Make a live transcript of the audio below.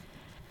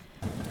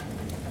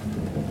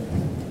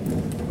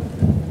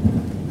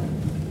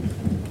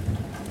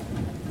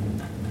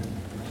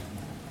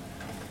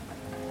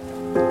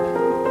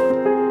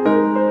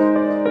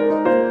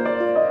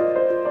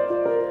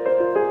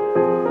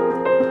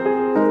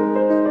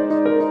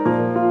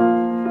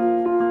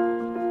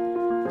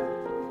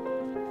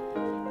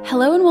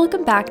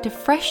welcome back to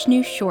Fresh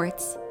New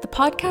Shorts, the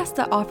podcast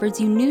that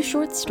offers you new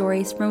short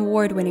stories from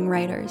award-winning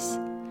writers.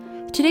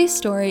 Today's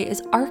story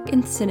is Ark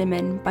and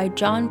Cinnamon by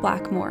John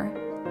Blackmore.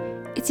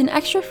 It's an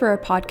extra for our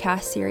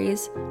podcast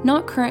series,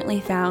 not currently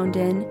found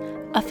in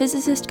A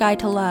Physicist's Guide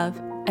to Love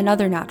and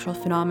Other Natural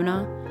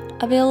Phenomena,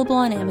 available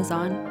on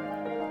Amazon.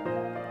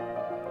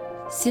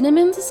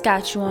 Cinnamon,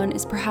 Saskatchewan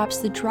is perhaps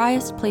the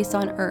driest place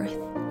on Earth,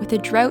 with a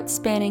drought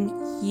spanning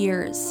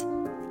years.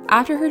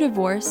 After her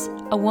divorce,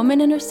 a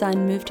woman and her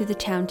son moved to the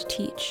town to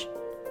teach.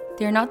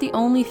 They are not the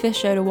only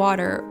fish out of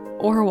water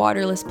or a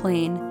waterless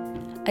plain.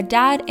 A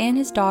dad and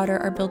his daughter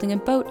are building a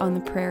boat on the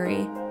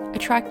prairie,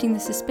 attracting the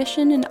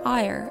suspicion and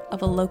ire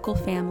of a local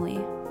family.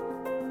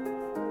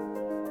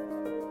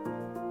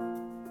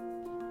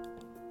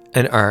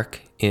 An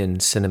Ark in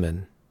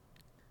Cinnamon.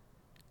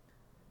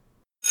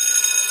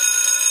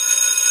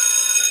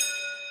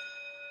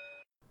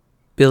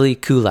 Billy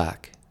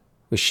Kulak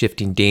was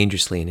shifting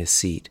dangerously in his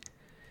seat,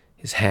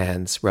 his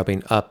hands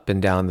rubbing up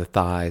and down the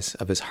thighs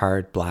of his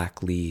hard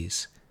black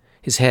lees,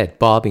 his head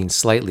bobbing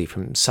slightly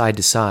from side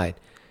to side,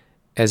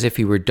 as if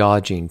he were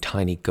dodging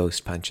tiny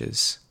ghost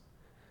punches.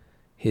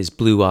 His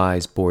blue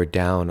eyes bored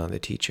down on the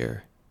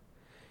teacher.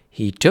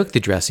 He took the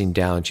dressing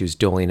down she was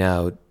doling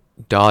out,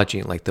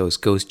 dodging like those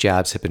ghost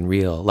jabs had been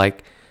real,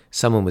 like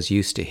someone was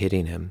used to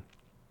hitting him.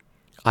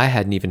 I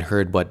hadn't even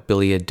heard what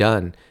Billy had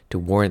done to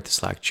warrant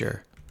this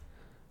lecture.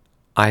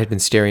 I had been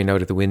staring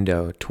out of the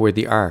window toward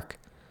the Ark,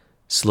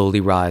 slowly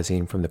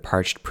rising from the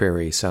parched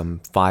prairie some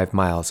 5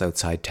 miles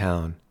outside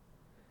town.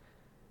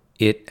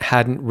 It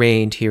hadn't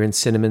rained here in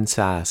Cinnamon,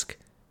 Sask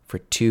for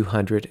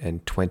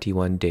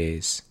 221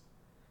 days.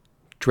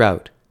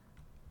 Drought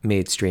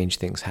made strange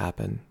things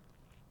happen.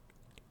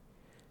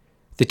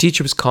 The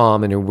teacher was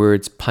calm and her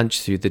words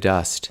punched through the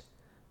dust.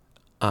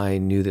 I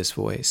knew this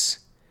voice.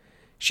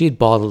 She had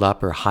bottled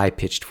up her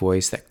high-pitched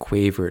voice that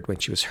quavered when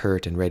she was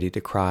hurt and ready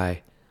to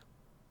cry.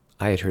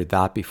 I had heard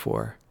that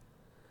before.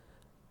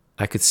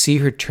 I could see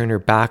her turn her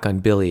back on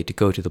Billy to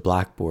go to the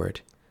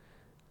blackboard.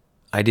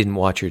 I didn't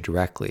watch her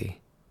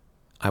directly.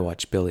 I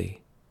watched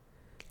Billy.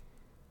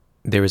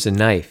 There was a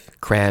knife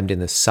crammed in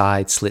the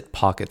side-slit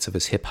pockets of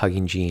his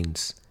hip-hugging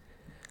jeans.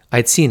 I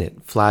had seen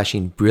it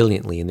flashing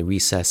brilliantly in the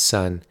recessed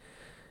sun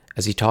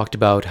as he talked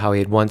about how he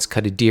had once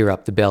cut a deer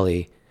up the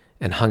belly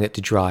and hung it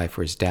to dry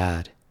for his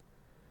dad,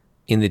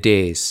 in the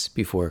days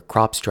before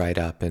crops dried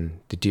up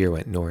and the deer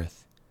went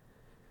north.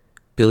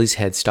 Billy's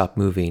head stopped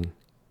moving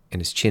and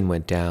his chin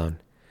went down.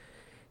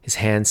 His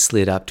hands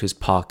slid up to his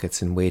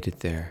pockets and waited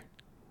there.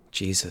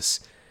 Jesus.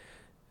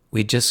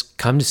 We'd just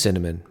come to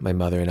Cinnamon, my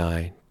mother and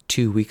I,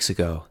 2 weeks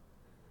ago.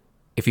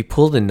 If he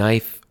pulled a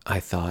knife, I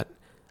thought,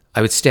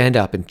 I would stand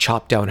up and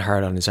chop down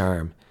hard on his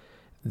arm.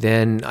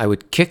 Then I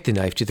would kick the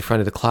knife to the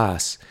front of the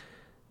class.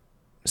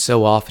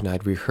 So often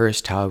I'd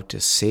rehearsed how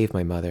to save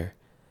my mother.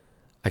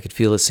 I could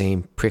feel the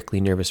same prickly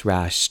nervous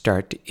rash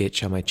start to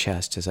itch on my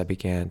chest as I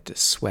began to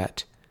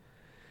sweat.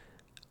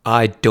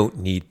 I don't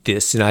need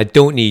this, and I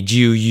don't need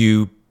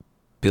you.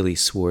 Billy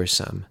swore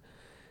some,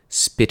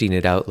 spitting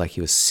it out like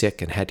he was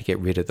sick and had to get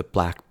rid of the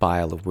black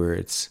bile of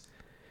words.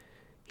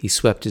 He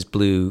swept his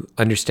blue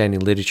understanding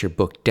literature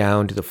book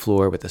down to the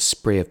floor with a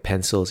spray of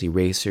pencils,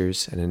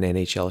 erasers, and an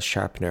NHL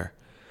sharpener.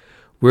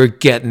 We're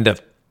getting the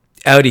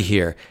out of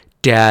here.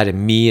 Dad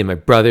and me and my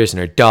brothers and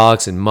our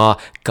dogs and Ma,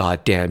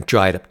 goddamn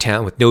dried up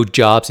town with no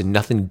jobs and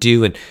nothing to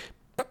do, and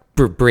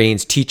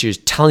brains teachers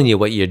telling you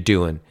what you're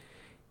doing.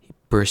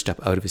 Burst up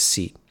out of his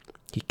seat.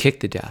 He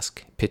kicked the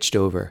desk, pitched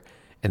over,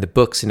 and the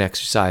books and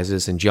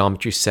exercises and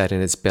geometry set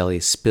in its belly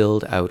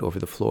spilled out over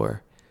the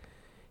floor.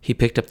 He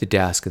picked up the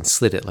desk and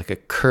slid it like a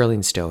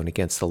curling stone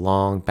against the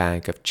long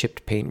bank of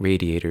chipped paint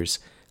radiators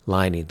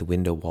lining the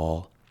window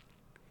wall.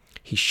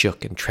 He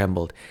shook and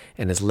trembled,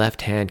 and his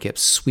left hand kept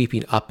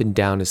sweeping up and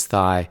down his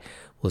thigh,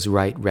 while his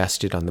right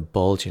rested on the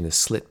bulge in his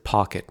slit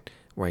pocket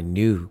where I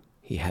knew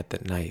he had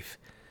the knife.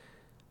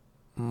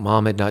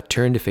 Mom had not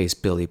turned to face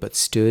Billy, but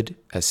stood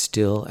as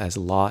still as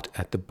Lot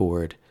at the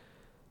board.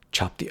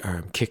 Chop the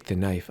arm, kick the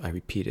knife, I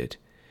repeated.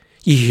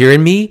 You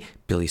hearing me?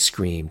 Billy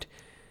screamed.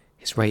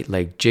 His right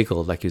leg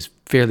jiggled like he was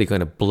fairly going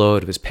to blow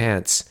out of his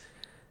pants.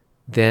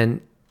 Then,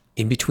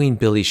 in between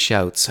Billy's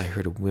shouts, I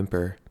heard a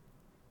whimper.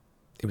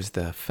 It was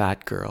the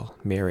fat girl,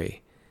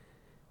 Mary.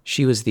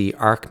 She was the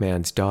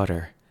Arkman's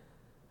daughter.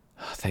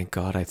 Oh, thank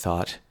God, I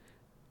thought.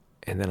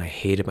 And then I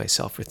hated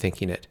myself for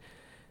thinking it.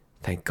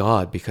 Thank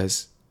God,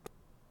 because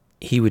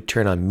he would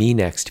turn on me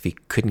next if he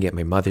couldn't get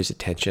my mother's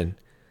attention.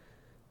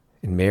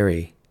 And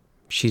Mary,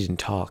 she didn't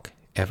talk,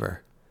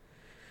 ever.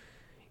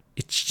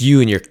 It's you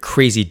and your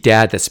crazy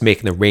dad that's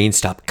making the rain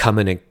stop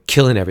coming and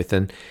killing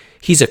everything.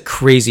 He's a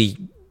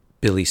crazy...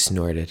 Billy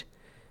snorted.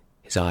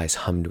 His eyes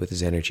hummed with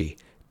his energy.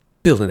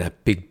 Building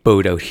that big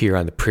boat out here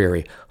on the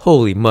prairie.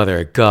 Holy mother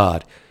of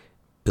God.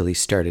 Billy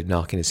started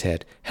knocking his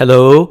head.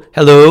 Hello?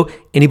 Hello?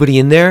 Anybody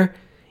in there?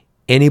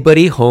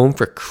 Anybody home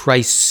for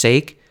Christ's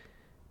sake?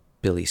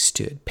 Billy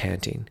stood,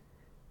 panting.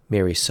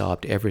 Mary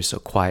sobbed ever so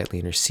quietly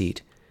in her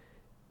seat.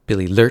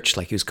 Billy lurched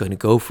like he was going to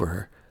go for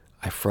her.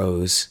 I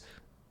froze.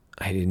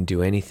 I didn't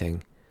do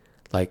anything.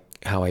 like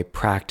how I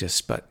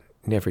practiced but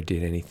never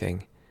did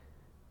anything.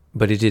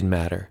 But it didn't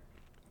matter.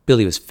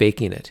 Billy was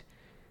faking it.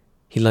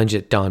 He lunged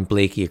at Don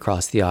Blakey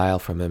across the aisle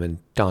from him, and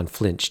Don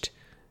flinched.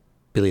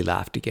 Billy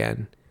laughed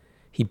again.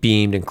 He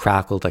beamed and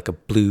crackled like a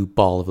blue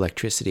ball of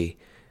electricity.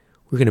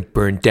 "We're going to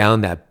burn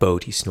down that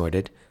boat," he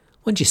snorted.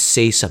 "Why don't you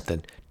say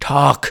something?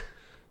 Talk!"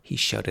 he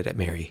shouted at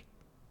Mary.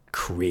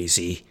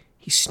 "Crazy,"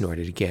 he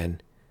snorted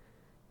again.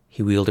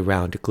 He wheeled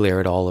around to glare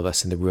at all of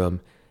us in the room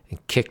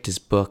and kicked his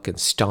book and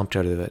stomped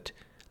out of it,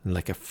 and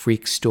like a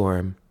freak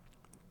storm,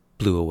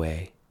 blew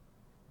away.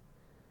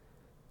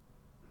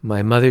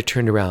 My mother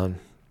turned around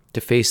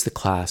to face the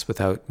class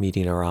without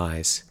meeting our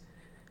eyes.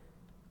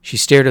 She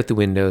stared out the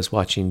windows,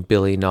 watching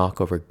Billy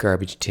knock over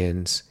garbage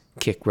tins,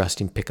 kick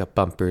rusting pickup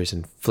bumpers,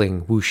 and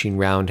fling whooshing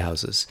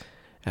roundhouses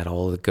at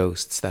all the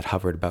ghosts that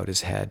hovered about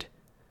his head.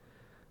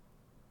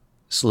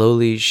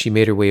 Slowly, she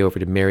made her way over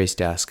to Mary's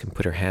desk and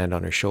put her hand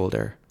on her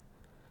shoulder.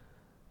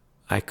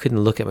 I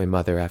couldn't look at my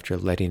mother after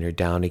letting her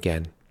down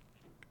again.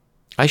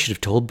 I should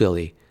have told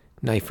Billy,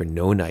 knife or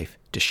no knife,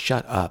 to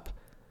shut up.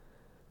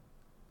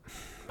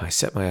 I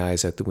set my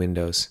eyes out the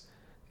windows,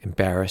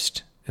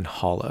 embarrassed and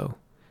hollow.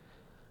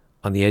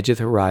 On the edge of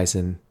the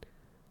horizon,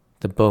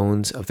 the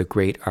bones of the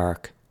great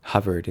ark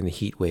hovered in the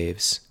heat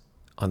waves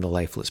on the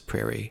lifeless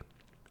prairie.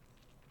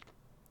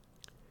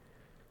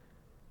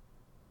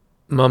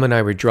 Mom and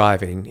I were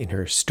driving in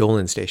her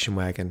stolen station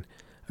wagon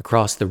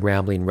across the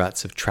rambling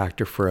ruts of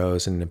tractor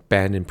furrows and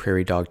abandoned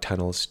prairie dog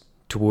tunnels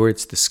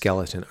towards the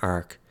skeleton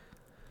ark.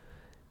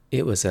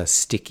 It was a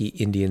sticky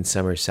Indian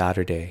summer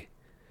Saturday,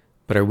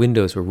 but our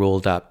windows were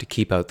rolled up to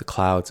keep out the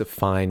clouds of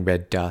fine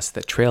red dust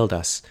that trailed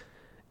us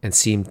and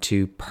seemed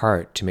to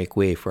part to make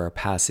way for our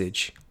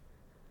passage.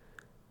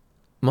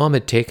 Mom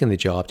had taken the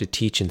job to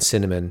teach in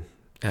Cinnamon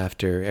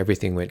after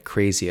everything went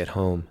crazy at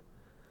home.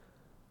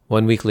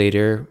 1 week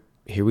later,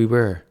 here we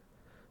were,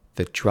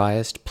 the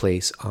driest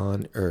place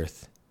on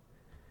earth.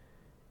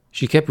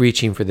 She kept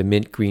reaching for the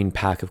mint green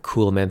pack of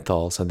cool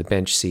menthols on the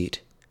bench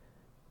seat,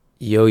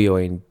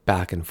 yo-yoing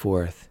back and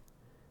forth.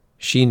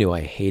 She knew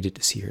I hated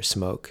to see her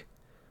smoke.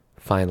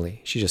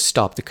 Finally, she just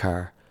stopped the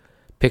car,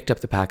 picked up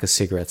the pack of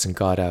cigarettes, and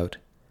got out.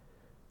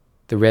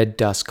 The red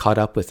dust caught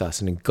up with us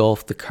and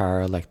engulfed the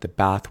car like the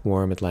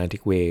bath-warm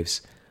Atlantic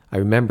waves I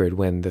remembered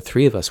when the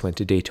three of us went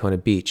to Daytona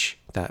Beach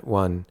that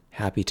one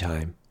happy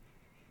time.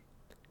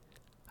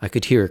 I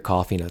could hear her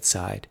coughing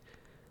outside,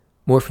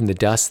 more from the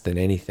dust than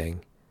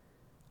anything.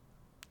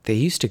 They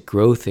used to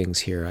grow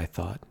things here, I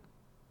thought.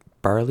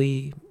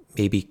 Barley,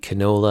 maybe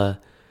canola.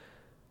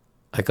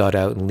 I got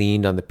out and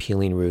leaned on the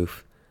peeling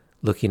roof,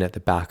 looking at the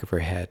back of her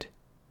head.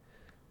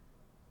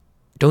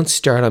 "Don't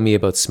start on me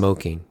about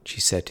smoking," she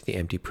said to the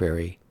empty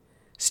prairie,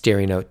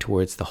 staring out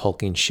towards the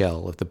hulking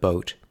shell of the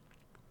boat.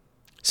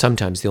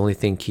 "Sometimes the only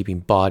thing keeping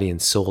body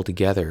and soul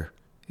together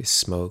is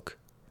smoke."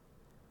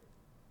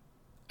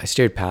 I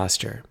stared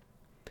past her.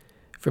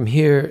 From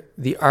here,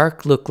 the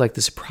ark looked like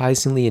the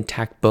surprisingly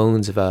intact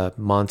bones of a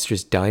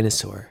monstrous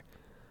dinosaur.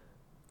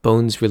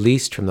 Bones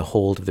released from the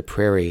hold of the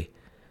prairie,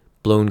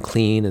 blown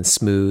clean and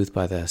smooth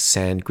by the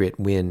sand-grit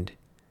wind.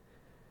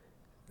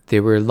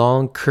 There were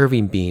long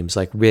curving beams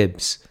like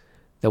ribs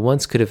that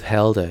once could have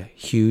held a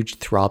huge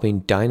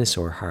throbbing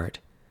dinosaur heart.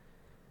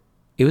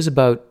 It was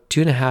about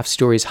 2.5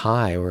 stories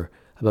high, or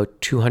about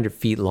 200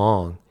 feet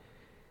long.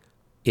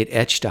 It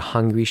etched a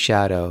hungry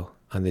shadow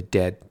on the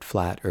dead,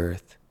 flat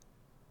earth.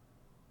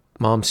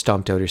 Mom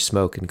stomped out her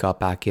smoke and got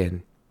back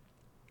in.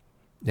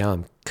 "Now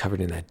I'm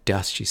covered in that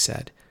dust," she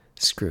said,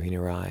 screwing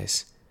her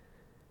eyes.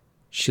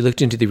 She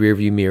looked into the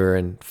rearview mirror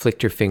and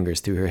flicked her fingers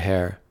through her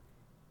hair.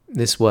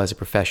 This was a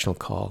professional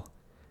call.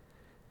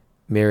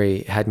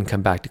 Mary hadn't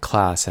come back to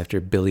class after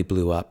Billy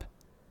blew up.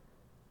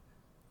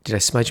 "Did I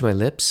smudge my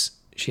lips?"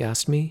 she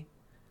asked me.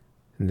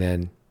 And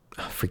then,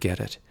 forget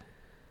it.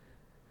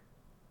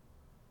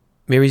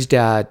 Mary's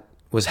dad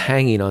was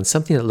hanging on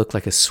something that looked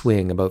like a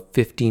swing about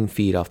 15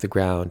 feet off the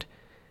ground,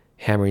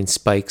 hammering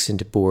spikes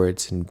into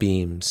boards and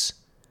beams.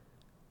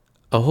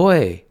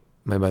 "Ahoy!"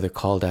 my mother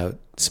called out,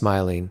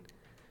 smiling,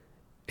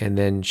 and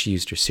then she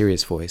used her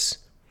serious voice.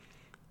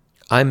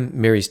 "I'm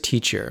Mary's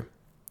teacher.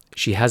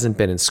 She hasn't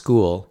been in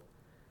school."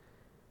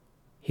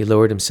 He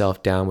lowered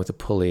himself down with a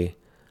pulley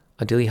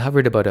until he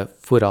hovered about a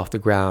foot off the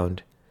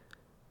ground.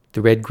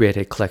 The red grit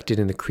had collected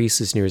in the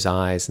creases near his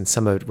eyes, and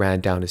some of it ran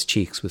down his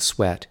cheeks with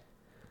sweat.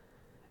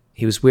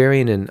 He was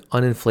wearing an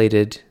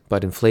uninflated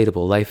but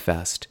inflatable life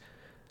vest,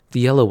 the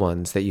yellow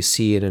ones that you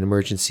see in an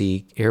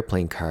emergency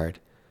airplane card.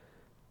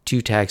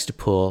 2 tags to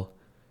pull,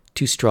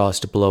 2 straws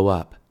to blow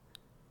up.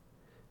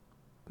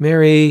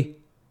 "Mary!"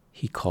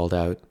 he called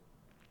out.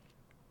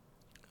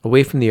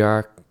 Away from the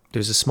ark, there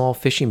was a small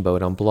fishing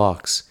boat on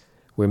blocks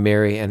where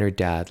Mary and her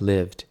dad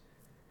lived.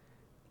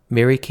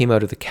 Mary came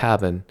out of the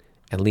cabin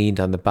and leaned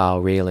on the bow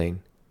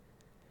railing.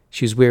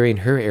 She was wearing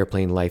her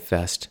airplane life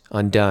vest,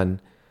 undone,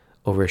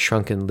 over a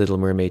shrunken Little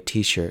Mermaid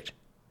t-shirt.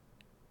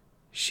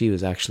 She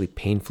was actually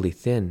painfully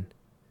thin.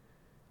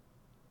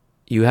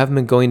 "You haven't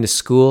been going to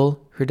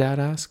school?" her dad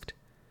asked.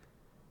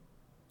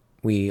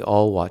 We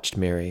all watched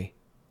Mary.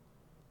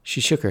 She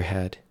shook her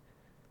head.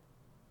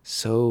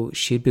 So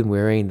she'd been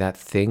wearing that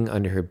thing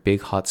under her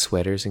big hot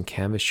sweaters and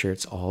canvas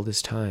shirts all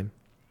this time.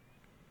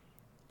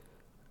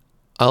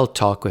 "I'll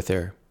talk with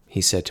her," he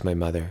said to my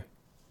mother.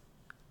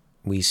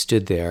 We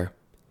stood there.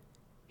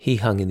 He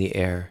hung in the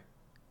air.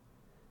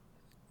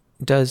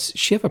 "Does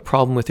she have a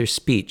problem with her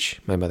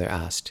speech?" my mother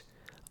asked.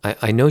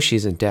 I know she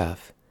isn't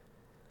deaf."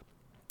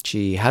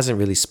 "She hasn't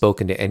really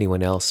spoken to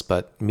anyone else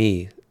but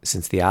me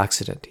since the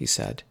accident," he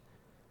said.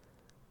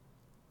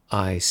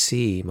 "I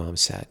see," Mom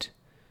said.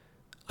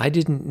 "I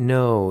didn't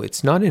know.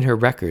 It's not in her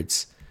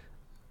records.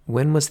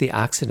 When was the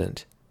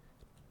accident?"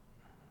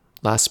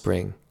 "Last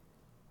spring,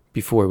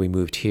 before we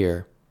moved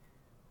here."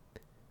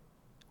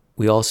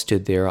 We all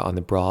stood there on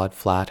the broad,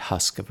 flat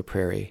husk of a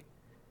prairie.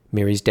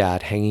 Mary's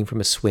dad hanging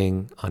from a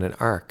swing on an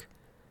ark.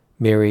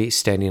 Mary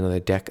standing on the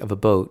deck of a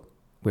boat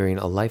wearing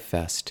a life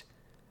vest.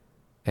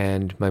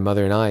 And my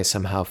mother and I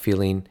somehow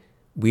feeling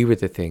we were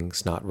the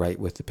things not right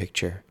with the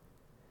picture.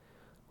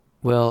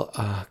 "Well,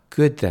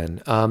 good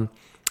then.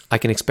 I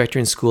can expect her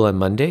in school on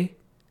Monday?"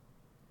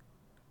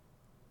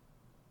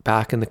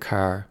 Back in the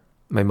car,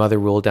 my mother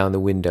rolled down the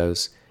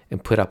windows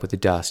and put up with the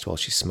dust while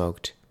she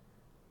smoked.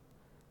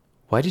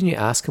 "Why didn't you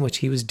ask him what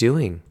he was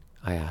doing?"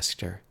 I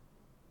asked her.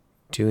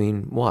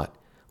 "Doing what?"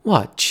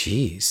 "What?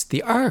 Jeez,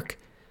 the Ark.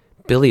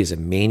 Billy is a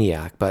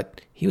maniac,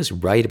 but he was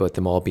right about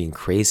them all being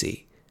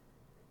crazy."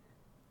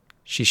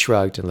 She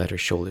shrugged and let her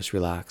shoulders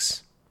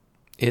relax.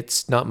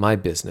 "It's not my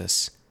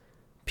business.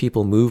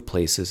 People move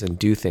places and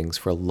do things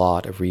for a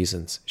lot of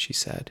reasons," she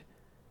said.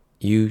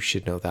 "You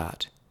should know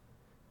that."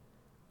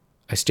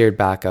 I stared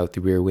back out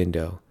the rear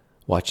window,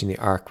 watching the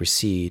Ark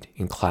recede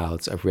in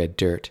clouds of red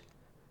dirt.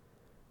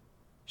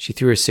 She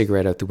threw her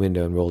cigarette out the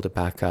window and rolled it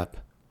back up.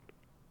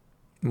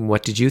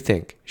 "What did you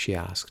think?" she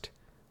asked.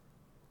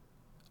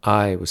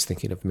 I was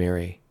thinking of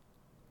Mary.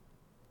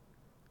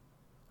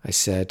 I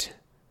said,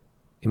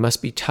 "It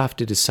must be tough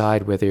to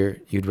decide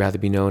whether you'd rather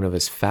be known of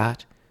as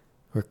fat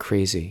or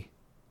crazy."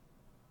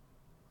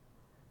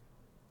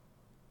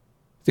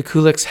 The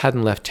Kulaks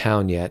hadn't left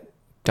town yet,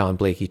 Don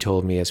Blakey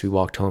told me as we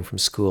walked home from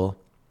school.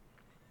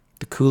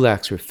 The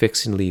Kulaks were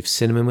fixing to leave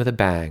Cinnamon with a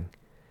bang.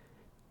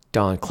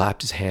 Don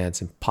clapped his hands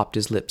and popped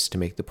his lips to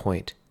make the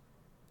point.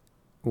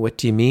 "What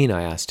do you mean?"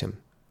 I asked him.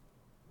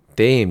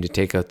 "They aim to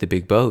take out the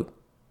big boat."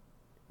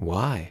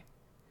 "Why?"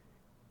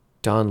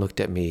 Don looked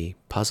at me,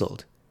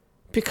 puzzled.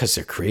 "Because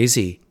they're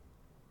crazy."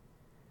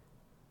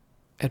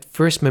 At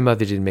first my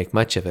mother didn't make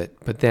much of it,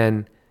 but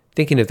then,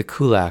 thinking of the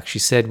Kulaks, she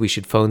said we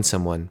should phone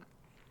someone.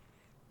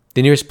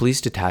 The nearest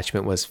police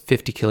detachment was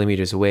 50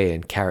 kilometers away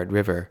in Carrot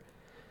River.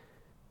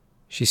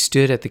 She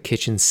stood at the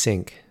kitchen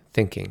sink,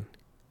 thinking.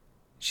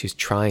 She was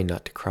trying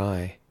not to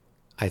cry.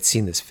 I'd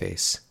seen this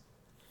face.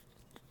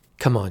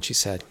 "Come on," she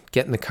said.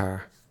 "Get in the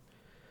car."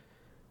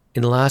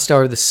 In the last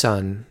hour of the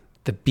sun,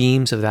 the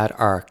beams of that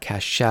arc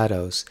cast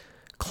shadows,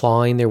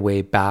 clawing their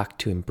way back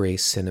to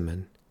embrace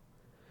Cinnamon.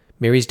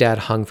 Mary's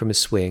dad hung from his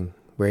swing,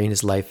 wearing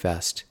his life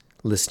vest,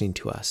 listening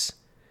to us.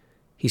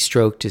 He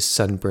stroked his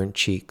sunburnt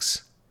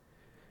cheeks.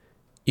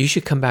 "You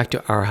should come back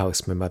to our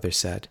house," my mother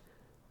said.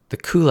 "The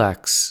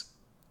Kulaks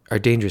are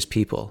dangerous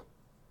people."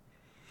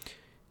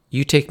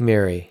 "You take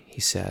Mary," he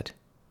said.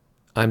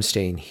 "I'm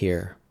staying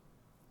here."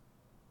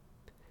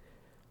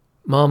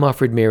 Mom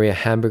offered Mary a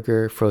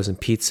hamburger, frozen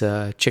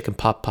pizza, chicken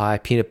pot pie,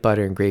 peanut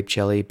butter, and grape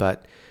jelly,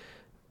 but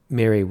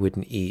Mary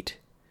wouldn't eat.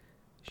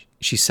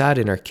 She sat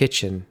in our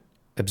kitchen,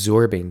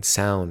 absorbing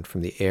sound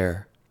from the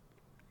air.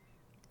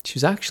 She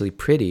was actually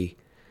pretty.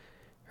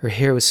 Her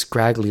hair was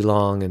scraggly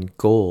long and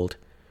gold.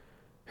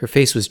 Her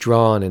face was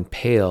drawn and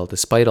pale,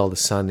 despite all the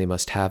sun they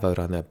must have out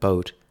on that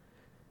boat.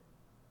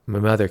 My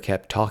mother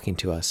kept talking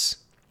to us.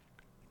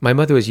 My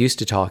mother was used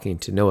to talking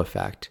to no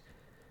effect.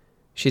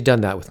 She had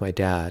done that with my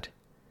dad.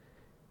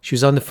 She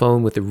was on the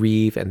phone with the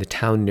Reeve and the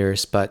town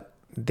nurse, but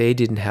they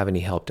didn't have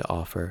any help to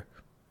offer.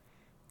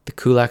 The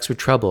Kulaks were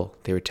trouble,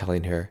 they were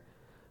telling her,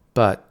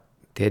 but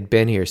they had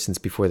been here since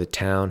before the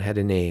town had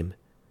a name.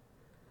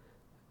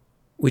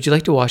 "Would you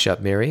like to wash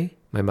up, Mary?"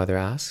 my mother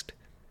asked.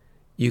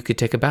 "You could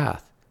take a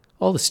bath.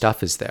 All the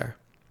stuff is there."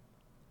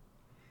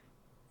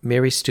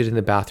 Mary stood in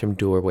the bathroom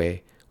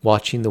doorway,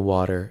 watching the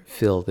water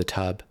fill the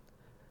tub.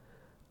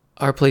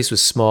 Our place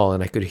was small,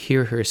 and I could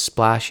hear her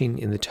splashing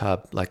in the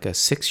tub like a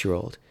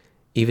 6-year-old,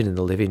 even in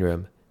the living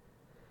room.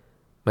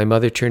 My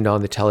mother turned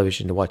on the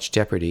television to watch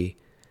Jeopardy,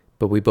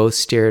 but we both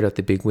stared out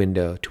the big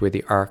window to where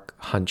the Ark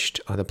hunched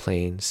on the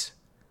plains.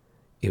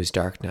 It was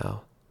dark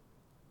now.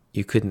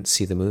 You couldn't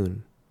see the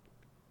moon.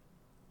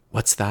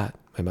 "What's that?"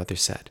 my mother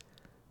said.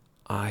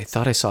 "I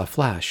thought I saw a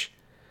flash."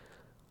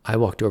 I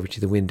walked over to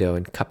the window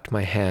and cupped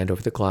my hand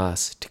over the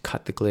glass to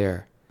cut the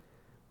glare.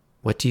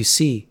 "What do you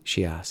see?"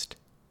 she asked.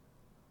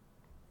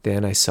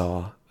 Then I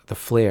saw the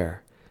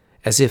flare,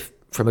 as if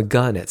from a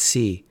gun at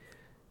sea,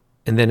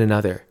 and then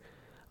another.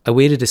 I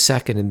waited a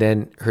second and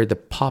then heard the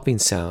popping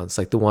sounds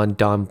like the one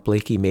Don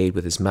Blakey made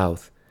with his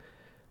mouth.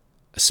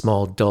 A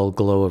small dull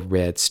glow of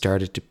red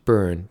started to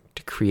burn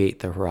to create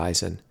the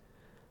horizon.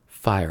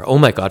 "Fire! Oh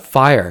my God,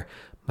 fire!"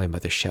 my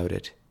mother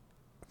shouted.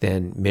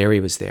 Then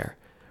Mary was there,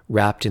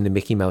 wrapped in the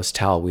Mickey Mouse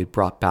towel we'd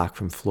brought back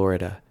from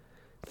Florida,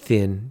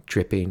 thin,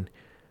 dripping,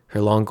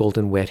 her long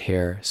golden wet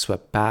hair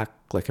swept back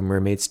like a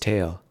mermaid's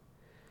tail.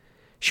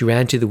 She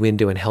ran to the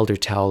window and held her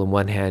towel in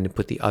one hand and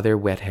put the other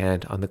wet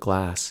hand on the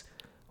glass,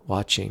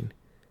 watching.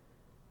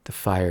 The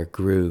fire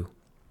grew.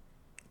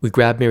 We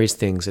grabbed Mary's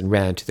things and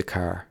ran to the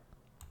car.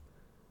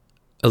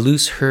 A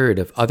loose herd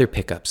of other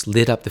pickups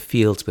lit up the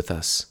fields with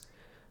us.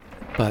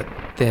 But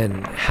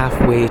then,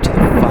 halfway to the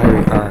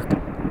fiery arc,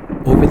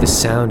 over the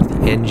sound of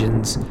the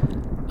engines,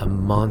 a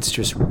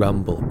monstrous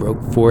rumble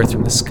broke forth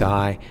from the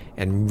sky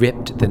and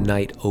ripped the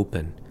night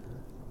open.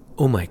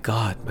 "Oh my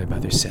God," my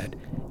mother said,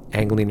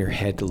 angling her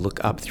head to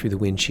look up through the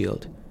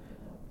windshield.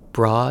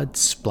 Broad,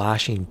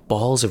 splashing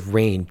balls of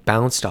rain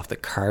bounced off the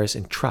cars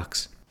and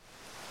trucks.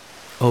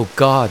 "Oh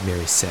God,"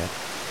 Mary said.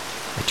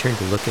 I turned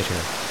to look at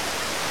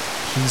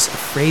her. "He's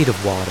afraid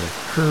of water.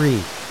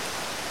 Hurry."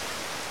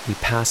 We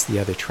passed the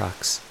other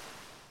trucks.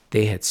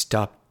 They had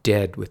stopped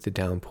dead with the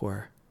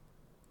downpour.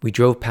 We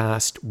drove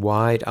past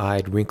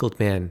wide-eyed, wrinkled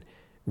men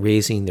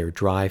raising their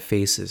dry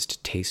faces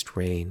to taste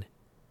rain.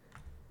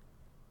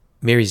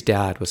 Mary's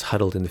dad was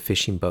huddled in the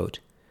fishing boat,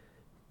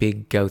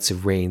 big gouts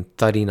of rain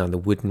thudding on the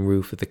wooden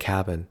roof of the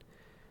cabin.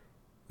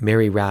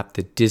 Mary wrapped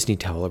the Disney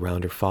towel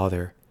around her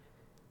father.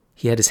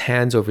 He had his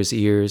hands over his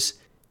ears,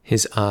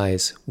 his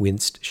eyes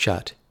winced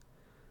shut.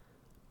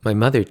 My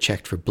mother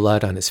checked for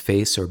blood on his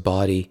face or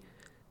body.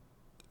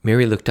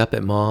 Mary looked up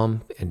at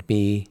Mom and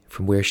me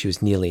from where she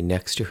was kneeling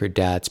next to her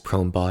dad's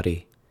prone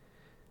body.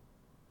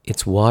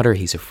 "It's water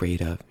he's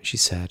afraid of," she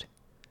said.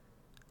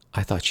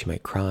 I thought she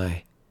might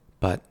cry,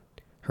 but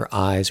her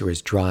eyes were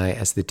as dry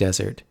as the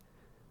desert.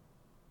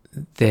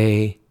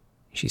 "They,"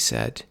 she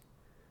said.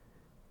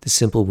 The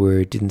simple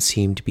word didn't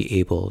seem to be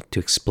able to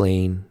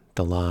explain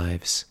the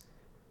lives.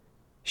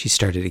 She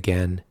started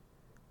again.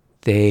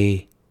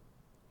 "They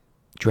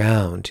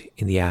drowned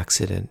in the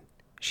accident,"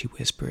 she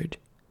whispered.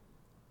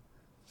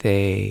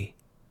 "They..."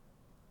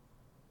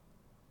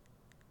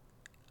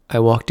 I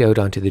walked out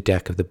onto the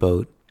deck of the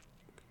boat.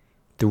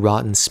 The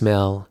rotten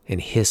smell and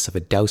hiss of a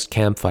doused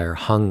campfire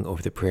hung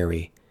over the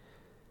prairie.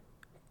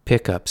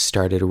 Pickups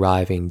started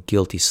arriving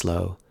guilty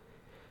slow,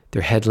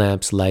 their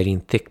headlamps lighting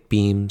thick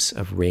beams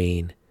of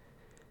rain.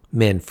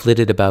 Men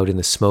flitted about in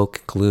the smoke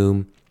and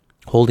gloom,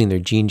 holding their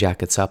jean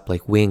jackets up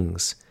like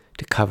wings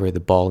to cover the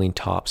balding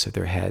tops of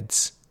their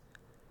heads.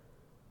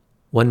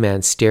 One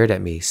man stared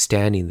at me,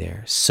 standing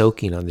there,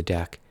 soaking on the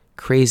deck,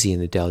 crazy in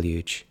the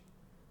deluge.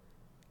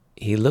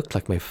 He looked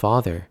like my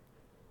father.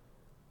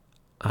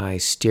 I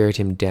stared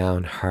him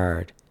down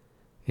hard,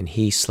 and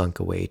he slunk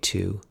away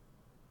too.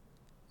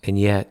 And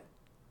yet,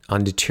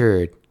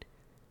 undeterred,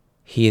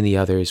 he and the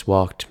others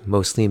walked,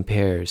 mostly in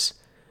pairs,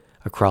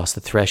 across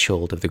the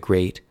threshold of the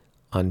great,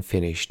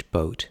 unfinished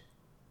boat.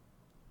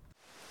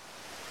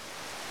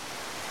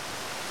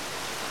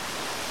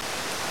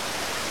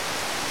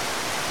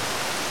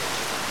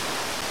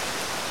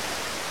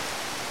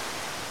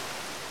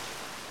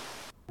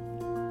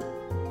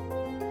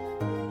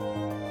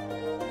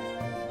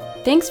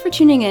 Thanks for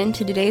tuning in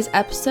to today's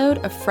episode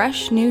of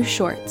Fresh New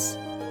Shorts.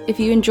 If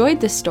you enjoyed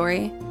this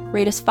story,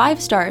 rate us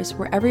 5 stars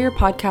wherever your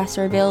podcasts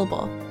are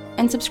available,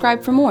 and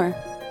subscribe for more.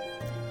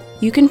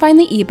 You can find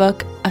the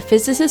ebook, A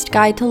Physicist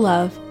Guide to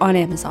Love, on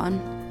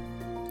Amazon.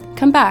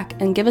 Come back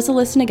and give us a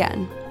listen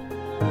again.